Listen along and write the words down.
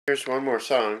Here's one more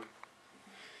song.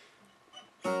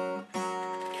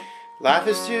 Life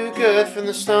is too good for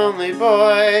this lonely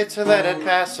boy to let it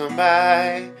pass on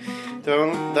by.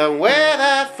 Don't wear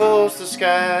that fool's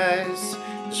disguise.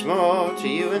 There's more to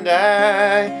you and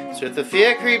I. So if the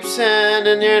fear creeps in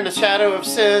and you're in the shadow of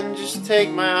sin, just take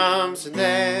my arms and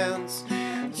dance.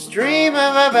 Let's dream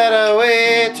of a better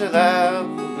way to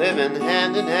love, living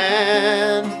hand in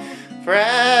hand. For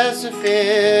as the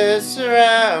fears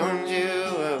surround you,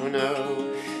 oh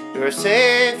no, you are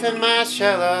safe in my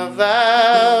shell of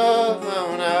love,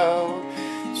 oh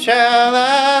no, shell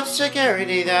of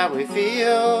security that we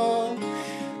feel.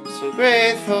 So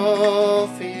grateful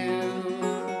for you.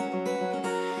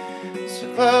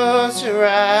 So close your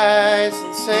eyes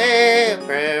and say a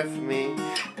prayer for me.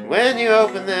 And when you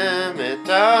open them at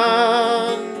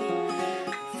dawn,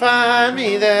 find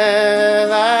me there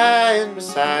lying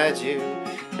beside you,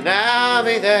 and I'll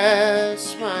be there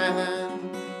smiling.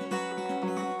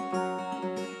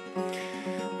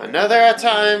 I know there are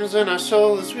times when our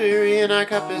soul is weary and our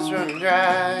cup is running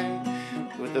dry.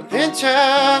 With a pinch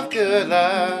of good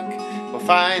luck, we'll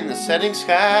find the setting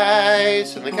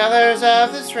skies, and the colors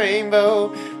of this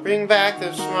rainbow bring back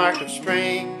the spark of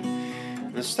spring.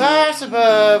 And the stars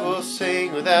above will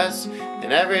sing with us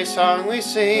in every song we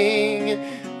sing.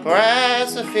 For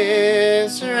as the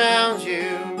fears surround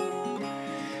you,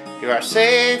 you are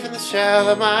safe in the shell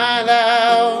of my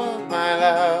love, my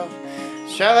love.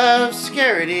 Shell of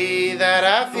security that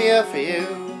I feel for you.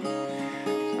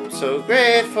 I'm so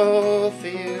grateful for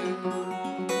you.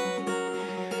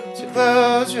 So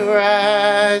close your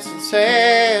eyes and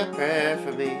say a prayer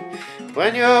for me.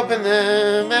 When you open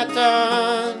them at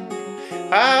dawn,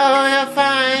 oh, you'll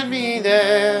find me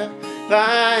there,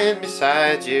 lying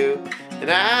beside you, and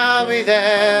I'll be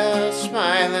there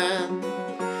smiling.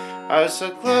 Oh, so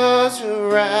close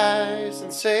your eyes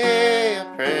and say a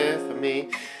prayer for me.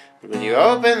 When you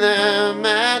open them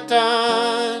at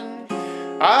dawn,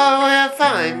 oh, you'll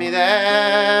find me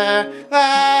there,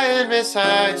 lying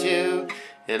beside you,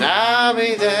 and I'll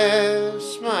be there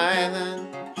smiling.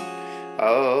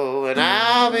 Oh, and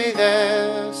I'll be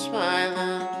there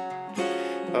smiling.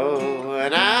 Oh,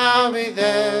 and I'll be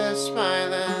there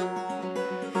smiling.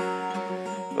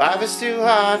 Life is too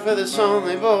hard for this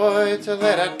lonely boy to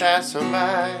let it pass on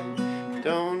by.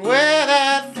 Don't wear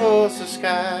that fool's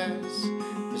disguise.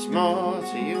 There's more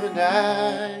to you and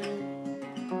I.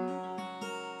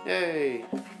 Yay.